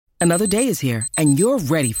Another day is here, and you're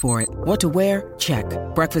ready for it. What to wear? Check.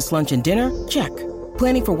 Breakfast, lunch, and dinner? Check.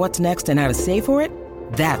 Planning for what's next and how to save for it?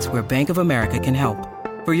 That's where Bank of America can help.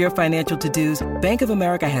 For your financial to-dos, Bank of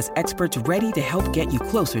America has experts ready to help get you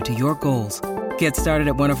closer to your goals. Get started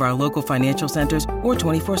at one of our local financial centers or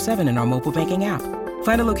 24/7 in our mobile banking app.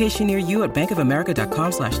 Find a location near you at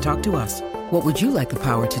bankofamerica.com/talktous. What would you like the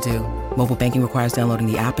power to do? Mobile banking requires downloading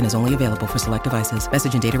the app and is only available for select devices.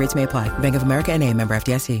 Message and data rates may apply. Bank of America N.A., member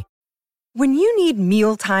FDIC. When you need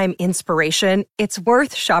mealtime inspiration, it's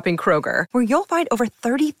worth shopping Kroger, where you'll find over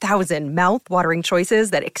 30,000 mouth-watering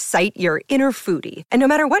choices that excite your inner foodie. And no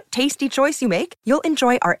matter what tasty choice you make, you'll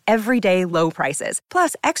enjoy our everyday low prices,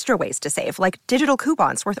 plus extra ways to save, like digital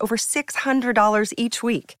coupons worth over $600 each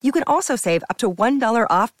week. You can also save up to $1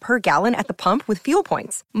 off per gallon at the pump with fuel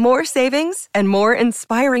points. More savings and more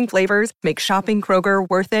inspiring flavors make shopping Kroger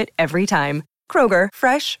worth it every time. Kroger,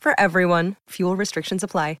 fresh for everyone. Fuel restrictions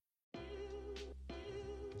apply.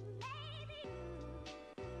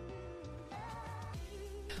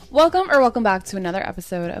 Welcome back to another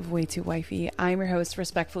episode of Way Too Wifey. I'm your host,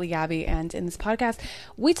 Respectfully Gabby, and in this podcast,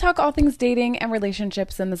 we talk all things dating and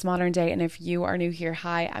relationships in this modern day. And if you are new here,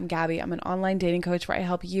 hi, I'm Gabby. I'm an online dating coach where I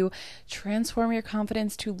help you transform your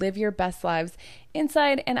confidence to live your best lives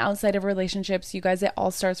inside and outside of relationships. You guys, it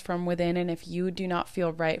all starts from within. And if you do not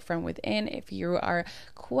feel right from within, if you are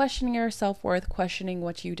questioning your self-worth, questioning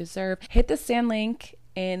what you deserve, hit the sand link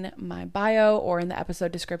in my bio or in the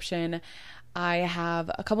episode description. I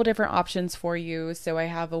have a couple different options for you. So I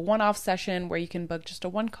have a one-off session where you can book just a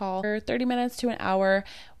one call for 30 minutes to an hour,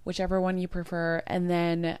 whichever one you prefer. And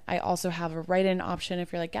then I also have a write-in option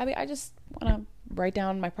if you're like, Gabby, I just want to write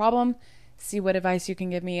down my problem, see what advice you can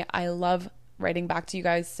give me. I love writing back to you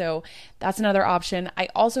guys. So that's another option. I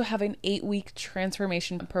also have an 8-week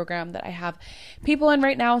transformation program that I have people in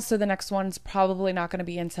right now. So the next one's probably not going to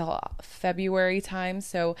be until February time.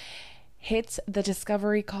 So hit the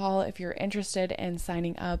discovery call if you're interested in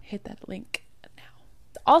signing up. Hit that link now.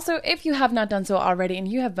 Also, if you have not done so already and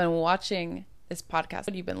you have been watching this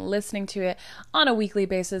podcast, you've been listening to it on a weekly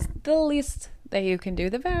basis, the least that you can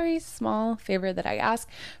do, the very small favor that I ask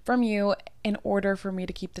from you in order for me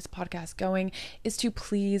to keep this podcast going, is to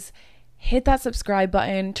please hit that subscribe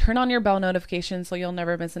button, turn on your bell notification so you'll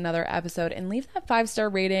never miss another episode, and leave that 5-star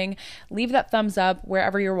rating, leave that thumbs up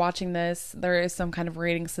wherever you're watching this. There is some kind of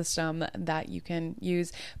rating system that you can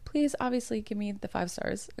use. Please, obviously, give me the 5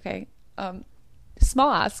 stars, okay?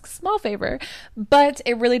 Small ask, small favor, but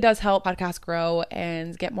it really does help podcasts grow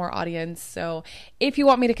and get more audience. So if you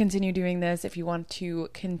want me to continue doing this, if you want to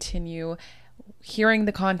continue hearing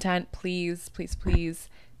the content, please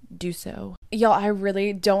do so. Y'all, I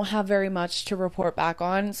really don't have very much to report back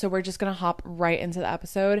on, so we're just gonna hop right into the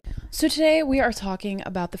episode. So today we are talking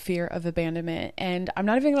about the fear of abandonment, and I'm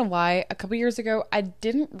not even gonna lie, a couple years ago I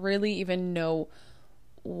didn't really even know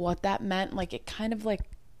what that meant. Like, it kind of like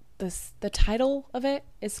the title of it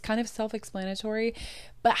is kind of self-explanatory,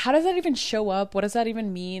 but how does that even show up? What does that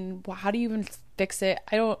even mean? How do you even fix it?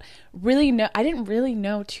 I didn't really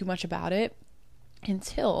know too much about it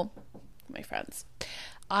until my friends.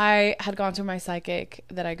 I had gone to my psychic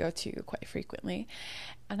that I go to quite frequently,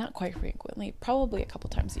 and not quite frequently, probably a couple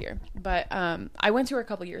times a year, but I went to her a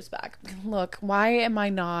couple years back. Look, why am I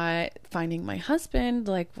not finding my husband?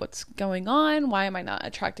 Like, what's going on? Why am I not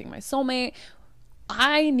attracting my soulmate?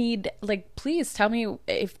 I need, like, please tell me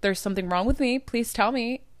if there's something wrong with me. Please tell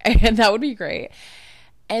me, and that would be great.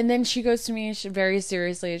 And then she goes to me very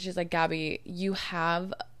seriously, and she's like, Gabby, you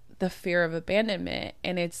have the fear of abandonment,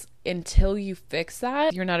 and it's until you fix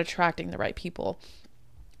that, you're not attracting the right people.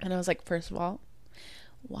 And I was like, first of all,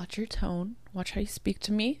 watch your tone, watch how you speak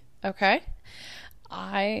to me, okay?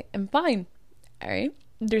 I am fine, all right?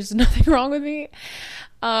 There's nothing wrong with me.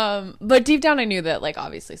 But deep down I knew that, like,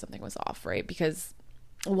 obviously something was off, right? Because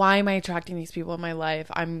why am I attracting these people in my life?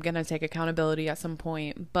 I'm gonna take accountability at some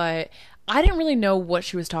point, but I didn't really know what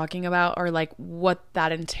she was talking about, or like what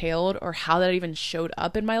that entailed, or how that even showed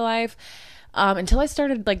up in my life, until I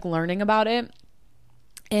started like learning about it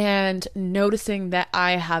and noticing that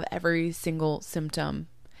I have every single symptom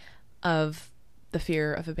of the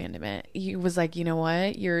fear of abandonment. He was like, you know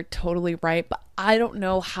what? You're totally right, but I don't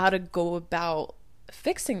know how to go about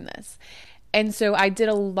fixing this. And so I did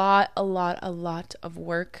a lot of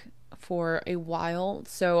work for a while.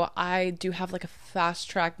 So I do have like a fast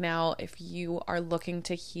track now. If you are looking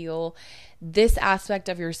to heal this aspect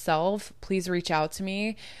of yourself, please reach out to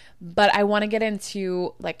me. But I want to get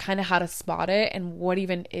into like kind of how to spot it and what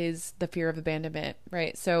even is the fear of abandonment,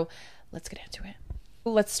 right? So let's get into it.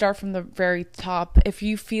 Let's start from the very top. If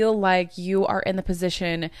you feel like you are in the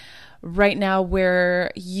position right now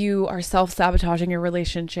where you are self-sabotaging your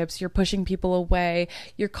relationships, you're pushing people away,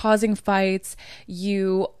 you're causing fights,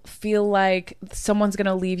 you feel like someone's going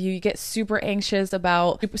to leave you, you get super anxious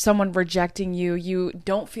about someone rejecting you, you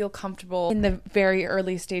don't feel comfortable in the very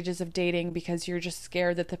early stages of dating because you're just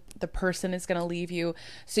scared that the person is going to leave you.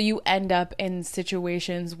 So you end up in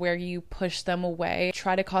situations where you push them away,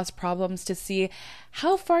 try to cause problems to see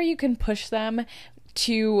how far you can push them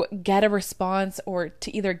to get a response, or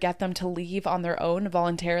to either get them to leave on their own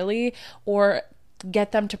voluntarily, or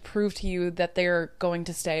get them to prove to you that they're going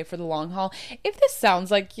to stay for the long haul. If this sounds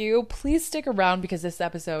like you, please stick around because this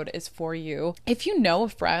episode is for you. If you know a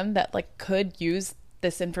friend that could use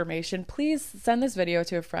this information, please send this video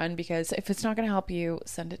to a friend, because if it's not going to help you,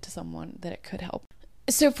 send it to someone that it could help.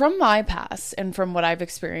 So from my past and from what I've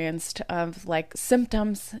experienced of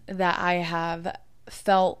symptoms that I have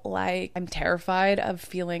felt like I'm terrified of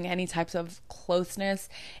feeling any types of closeness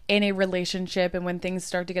in a relationship, and when things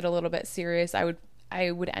start to get a little bit serious, I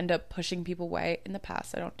would end up pushing people away. In the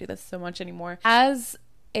past, I don't do this so much anymore. As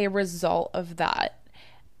a result of that,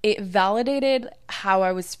 it validated how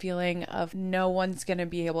I was feeling of no one's going to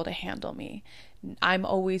be able to handle me. I'm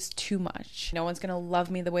always too much. No one's going to love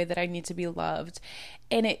me the way that I need to be loved.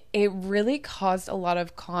 And it really caused a lot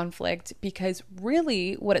of conflict, because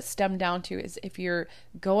really what it stemmed down to is, if you're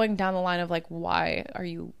going down the line of why are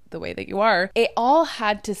you the way that you are, it all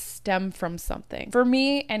had to stem from something. For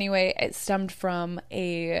me, anyway, it stemmed from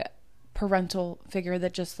a parental figure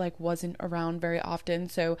that just wasn't around very often.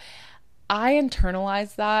 So I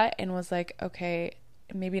internalized that and was like, okay,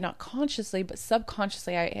 maybe not consciously, but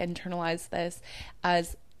subconsciously, I internalized this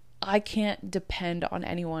as I can't depend on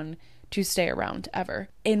anyone to stay around ever.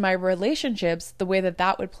 In my relationships, the way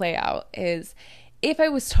that would play out is, if I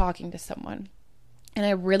was talking to someone and I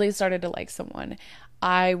really started to like someone,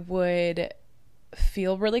 I would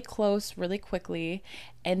feel really close really quickly,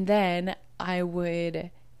 and then I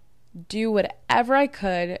would do whatever I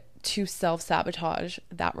could to self-sabotage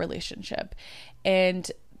that relationship.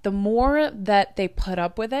 And the more that they put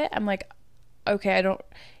up with it, I'm like, okay,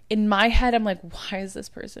 in my head, I'm like, why is this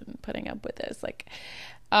person putting up with this?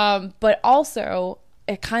 But also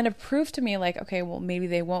it kind of proved to me okay, well, maybe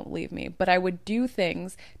they won't leave me, but I would do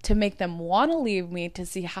things to make them want to leave me, to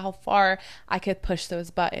see how far I could push those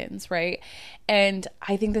buttons, right? And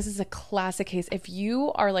I think this is a classic case. If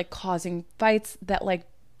you are causing fights that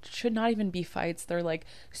should not even be fights, they're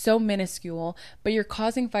so minuscule, but you're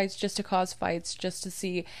causing fights just to cause fights, just to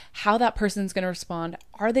see how that person's going to respond.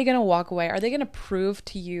 Are they going to walk away? Are they going to prove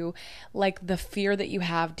to you the fear that you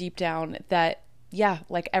have deep down that, yeah,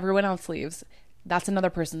 everyone else leaves, that's another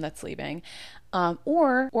person that's leaving?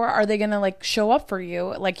 Or are they going to show up for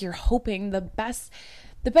you? You're hoping the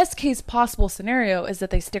best case possible scenario is that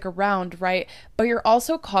they stick around, right? But you're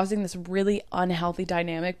also causing this really unhealthy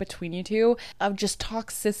dynamic between you two of just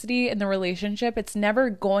toxicity in the relationship. It's never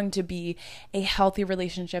going to be a healthy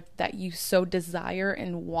relationship that you so desire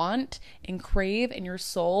and want and crave, and your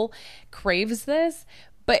soul craves this.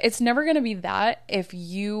 But it's never going to be that if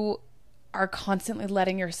you are constantly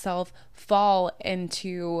letting yourself fall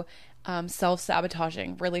into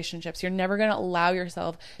self-sabotaging relationships. You're never going to allow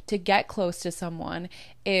yourself to get close to someone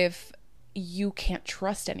if you can't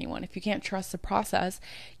trust anyone. If you can't trust the process,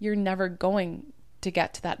 you're never going to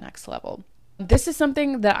get to that next level. This is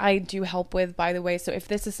something that I do help with, by the way. So if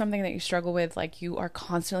this is something that you struggle with, you are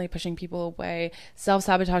constantly pushing people away,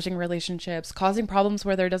 self-sabotaging relationships, causing problems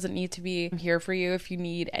where there doesn't need to be, I'm here for you if you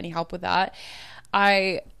need any help with that.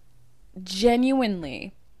 I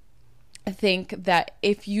genuinely think that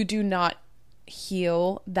if you do not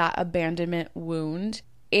heal that abandonment wound,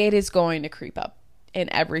 it is going to creep up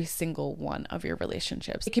in every single one of your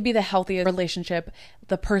relationships. It could be the healthiest relationship.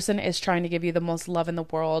 The person is trying to give you the most love in the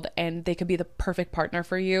world, and they could be the perfect partner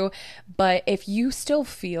for you. But if you still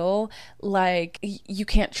feel like you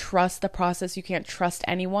can't trust the process, you can't trust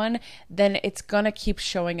anyone, then it's going to keep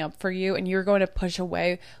showing up for you, and you're going to push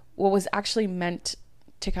away what was actually meant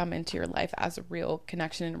to come into your life as a real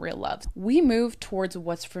connection and real love. We move towards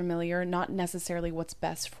what's familiar, not necessarily what's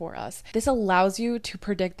best for us. This allows you to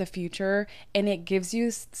predict the future, and it gives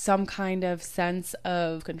you some kind of sense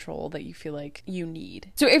of control that you feel like you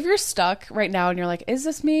need. So if you're stuck right now and you're like, is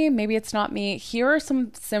this me? Maybe it's not me. Here are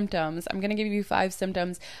some symptoms. I'm going to give you 5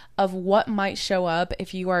 symptoms of what might show up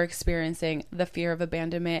if you are experiencing the fear of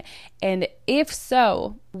abandonment. And if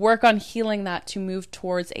so, work on healing that to move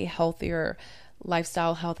towards a healthier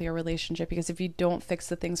lifestyle, healthier relationship. Because if you don't fix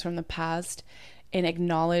the things from the past and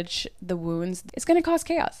acknowledge the wounds, it's going to cause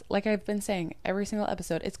chaos. Like I've been saying every single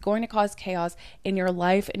episode, it's going to cause chaos in your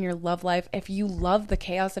life, in your love life. If you love the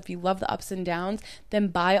chaos, if you love the ups and downs, then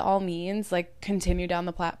by all means, like continue down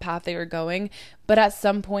the path that you're going. But at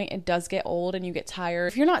some point it does get old and you get tired.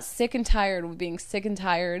 If you're not sick and tired with being sick and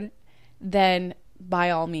tired, then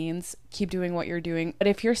by all means, keep doing what you're doing. But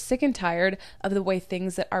if you're sick and tired of the way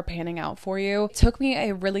things that are panning out for you, it took me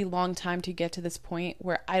a really long time to get to this point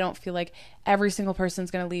where I don't feel like every single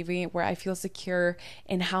person's going to leave me, where I feel secure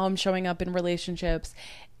in how I'm showing up in relationships.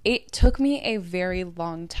 It took me a very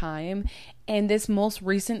long time. And this most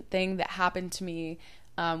recent thing that happened to me,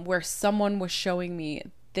 where someone was showing me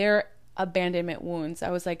their abandonment wounds,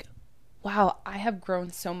 I was like, wow, I have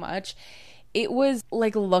grown so much. It was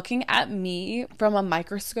like looking at me from a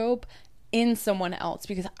microscope in someone else,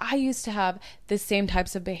 because I used to have the same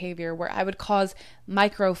types of behavior where I would cause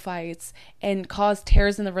micro fights and cause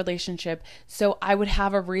tears in the relationship. So I would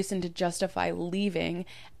have a reason to justify leaving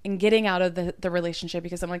and getting out of the relationship,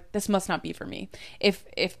 because I'm like, this must not be for me. If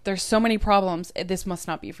there's so many problems, this must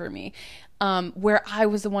not be for me. Where I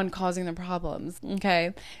was the one causing the problems.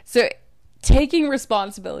 Okay. So taking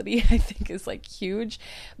responsibility, I think, is like huge.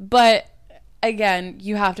 But again,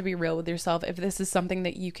 you have to be real with yourself. If this is something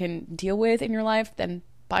that you can deal with in your life, then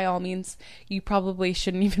by all means, you probably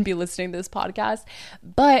shouldn't even be listening to this podcast.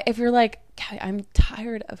 But if you're like, I'm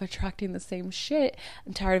tired of attracting the same shit,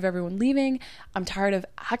 I'm tired of everyone leaving, I'm tired of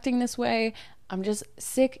acting this way, I'm just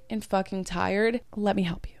sick and fucking tired, let me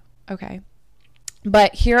help you. Okay.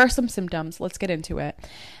 But here are some symptoms. Let's get into it.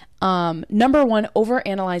 Number one,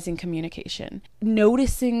 overanalyzing communication,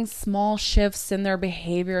 noticing small shifts in their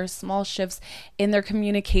behavior, small shifts in their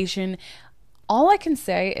communication. All I can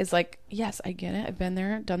say is like, yes, I get it. I've been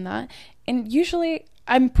there, done that. And usually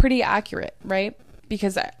I'm pretty accurate, right?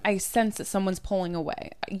 Because I sense that someone's pulling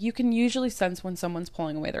away. You can usually sense when someone's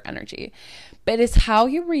pulling away their energy, but it's how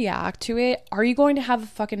you react to it. Are you going to have a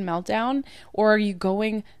fucking meltdown, or are you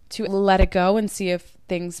going to let it go and see if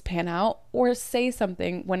things pan out, or say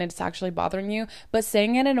something when it's actually bothering you, but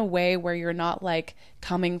saying it in a way where you're not like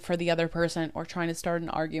coming for the other person or trying to start an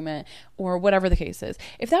argument or whatever the case is.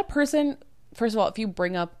 If that person, first of all, if you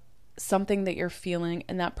bring up something that you're feeling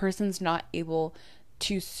and that person's not able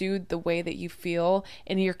to soothe the way that you feel,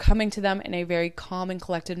 and you're coming to them in a very calm and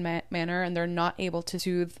collected manner, and they're not able to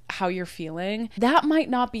soothe how you're feeling, that might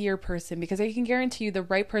not be your person. Because I can guarantee you the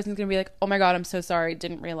right person's gonna be like, oh my god, I'm so sorry,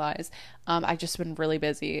 didn't realize, I've just been really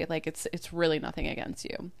busy, like it's really nothing against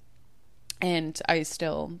you, and I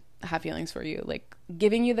still have feelings for you, like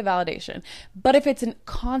giving you the validation. But if it's a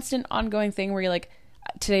constant ongoing thing where you're like,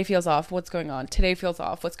 today feels off, what's going on? Today feels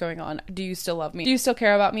off, what's going on? Do you still love me? Do you still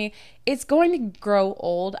care about me? It's going to grow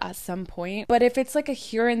old at some point. But if it's like a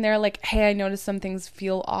here and there, like, hey, I noticed some things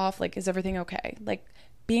feel off, like, is everything okay? Like,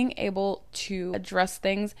 being able to address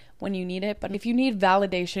things when you need it. But if you need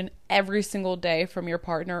validation every single day from your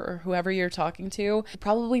partner or whoever you're talking to, you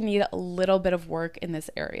probably need a little bit of work in this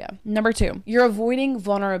area. Number two, you're avoiding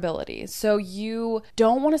vulnerability. So you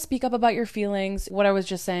don't want to speak up about your feelings. What I was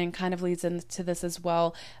just saying kind of leads into this as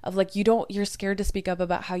well, of like, you're scared to speak up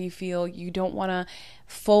about how you feel. You don't want to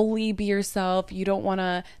fully be yourself. You don't want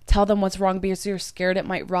to tell them what's wrong because you're scared it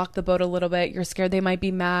might rock the boat a little bit. You're scared they might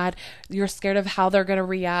be mad. You're scared of how they're going to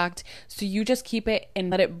react. So you just keep it and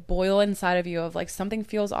let it boil inside of you of like, something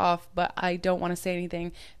feels off, but I don't want to say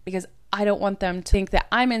anything because I don't want them to think that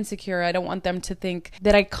I'm insecure. I don't want them to think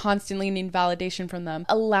that I constantly need validation from them.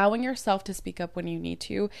 Allowing yourself to speak up when you need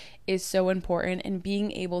to is so important, and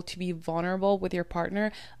being able to be vulnerable with your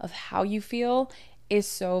partner of how you feel is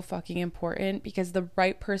so fucking important, because the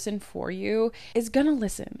right person for you is gonna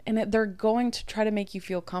listen, and they're going to try to make you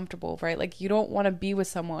feel comfortable, right? Like, you don't want to be with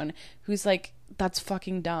someone who's like, that's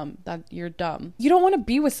fucking dumb, that you're dumb. You don't want to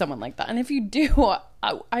be with someone like that. And if you do,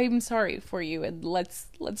 I'm sorry for you, and let's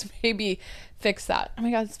maybe fix that. Oh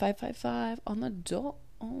my god, it's 555 on the door.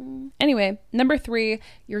 Anyway, number three,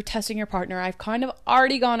 you're testing your partner. I've kind of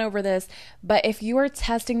already gone over this, but if you are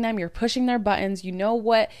testing them, you're pushing their buttons, you know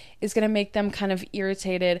what is going to make them kind of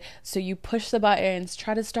irritated. So you push the buttons,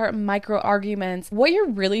 try to start micro arguments. What you're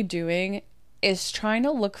really doing is trying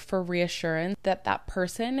to look for reassurance that that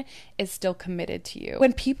person is still committed to you.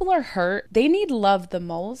 When people are hurt, they need love the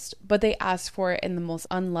most, but they ask for it in the most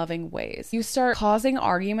unloving ways. You start causing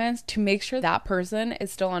arguments to make sure that person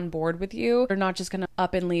is still on board with you. They're not just gonna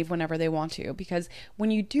up and leave whenever they want to, because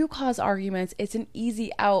when you do cause arguments, it's an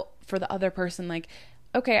easy out for the other person. Like,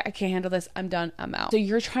 okay, I can't handle this, I'm done, I'm out. So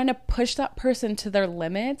you're trying to push that person to their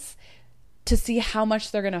limits to see how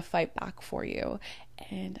much they're gonna fight back for you.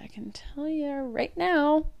 And I can tell you right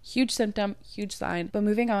now, huge symptom, huge sign. But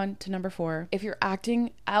moving on to number 4, if you're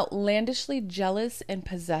acting outlandishly jealous and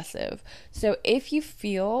possessive. So if you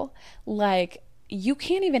feel like you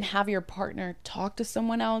can't even have your partner talk to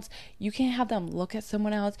someone else, you can't have them look at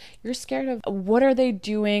someone else, you're scared of what are they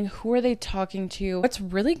doing, who are they talking to. What's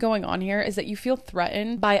really going on here is that you feel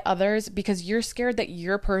threatened by others because you're scared that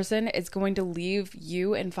your person is going to leave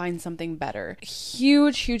you and find something better.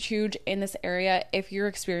 Huge in this area. If you're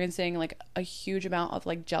experiencing like a huge amount of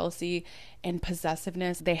like jealousy and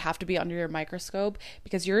possessiveness, they have to be under your microscope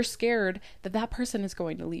because you're scared that that person is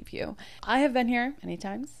going to leave you. I have been here many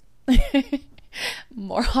times.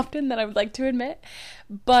 More often than I would like to admit.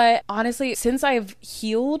 But honestly, since I've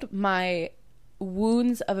healed my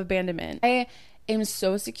wounds of abandonment, I am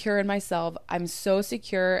so secure in myself. I'm so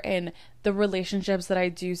secure in the relationships that I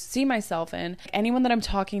do see myself in. Anyone that I'm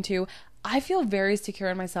talking to, I feel very secure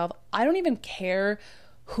in myself. I don't even care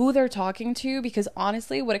who they're talking to because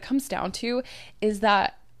honestly, what it comes down to is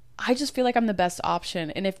that I just feel like I'm the best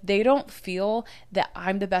option. And if they don't feel that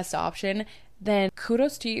I'm the best option, then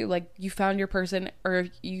kudos to you. Like, you found your person, or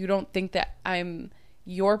if you don't think that I'm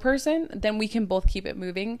your person, then we can both keep it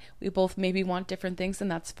moving. We both maybe want different things,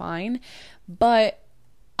 and that's fine. But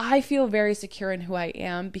I feel very secure in who I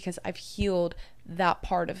am because I've healed that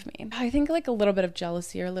part of me. I think like a little bit of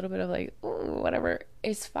jealousy or a little bit of like, ooh, whatever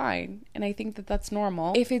is fine. And I think that that's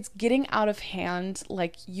normal. If it's getting out of hand,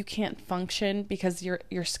 like you can't function because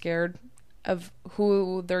you're scared of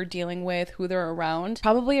who they're dealing with, who they're around,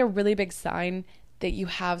 probably a really big sign that you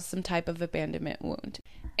have some type of abandonment wound.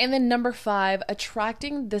 And then number 5,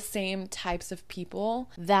 attracting the same types of people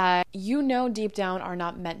that you know deep down are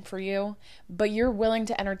not meant for you, but you're willing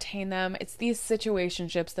to entertain them. It's these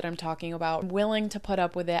situationships that I'm talking about. I'm willing to put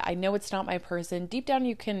up with it. I know it's not my person. Deep down,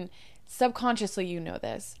 you can subconsciously, you know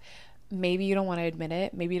this. Maybe you don't want to admit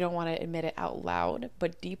it. Maybe you don't want to admit it out loud,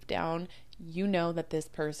 but deep down, you know that this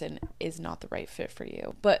person is not the right fit for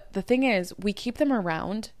you. But the thing is, we keep them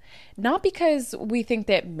around, not because we think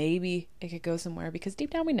that maybe it could go somewhere, because deep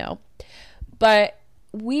down we know, but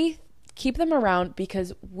we keep them around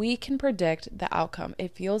because we can predict the outcome.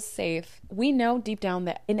 It feels safe. We know deep down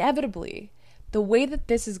that inevitably, the way that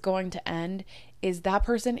this is going to end is that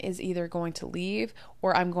person is either going to leave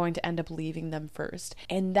or I'm going to end up leaving them first.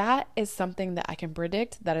 And that is something that I can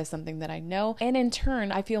predict. That is something that I know. And in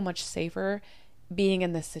turn, I feel much safer being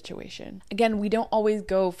in this situation. Again, we don't always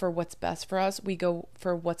go for what's best for us. We go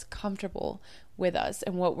for what's comfortable with us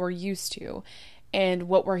and what we're used to. And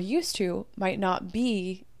what we're used to might not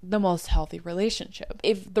be the most healthy relationship.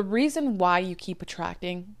 If the reason why you keep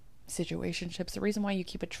attracting situationships, the reason why you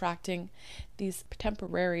keep attracting these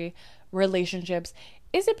temporary relationships,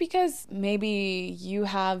 is it because maybe you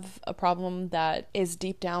have a problem that is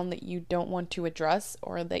deep down that you don't want to address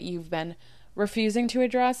or that you've been refusing to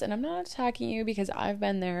address? And I'm not attacking you because I've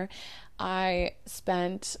been there. I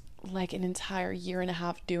spent like an entire year and a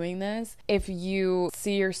half doing this. If you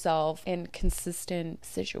see yourself in consistent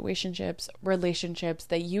situationships, relationships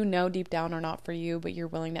that you know deep down are not for you, but you're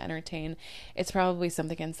willing to entertain, it's probably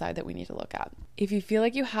something inside that we need to look at. If you feel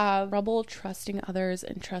like you have trouble trusting others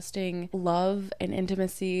and trusting love and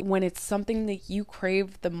intimacy when it's something that you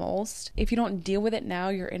crave the most, if you don't deal with it now,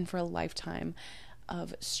 you're in for a lifetime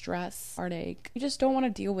of stress, heartache. You just don't want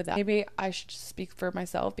to deal with that. Maybe I should just speak for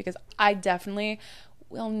myself because I definitely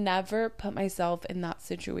will never put myself in that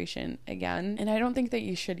situation again. And I don't think that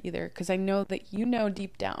you should either, because I know that you know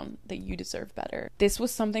deep down that you deserve better. This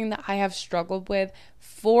was something that I have struggled with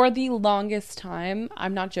for the longest time.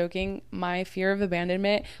 I'm not joking. My fear of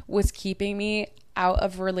abandonment was keeping me out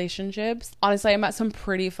of relationships. Honestly, I met some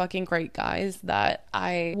pretty fucking great guys that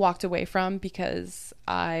I walked away from because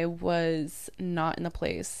I was not in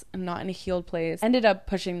a healed place. Ended up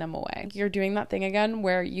pushing them away. You're doing that thing again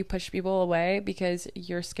where you push people away because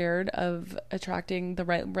you're scared of attracting the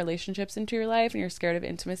right relationships into your life, and you're scared of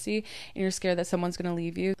intimacy, and you're scared that someone's going to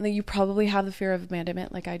leave you. And you probably have the fear of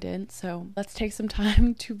abandonment like I did. So let's take some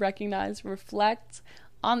time to recognize, reflect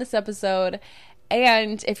on this episode.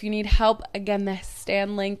 And if you need help, again, the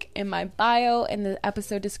Stan link in my bio in the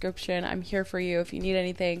episode description. I'm here for you if you need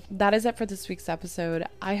anything. That is it for this week's episode.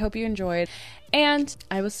 I hope you enjoyed, and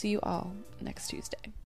I will see you all next Tuesday.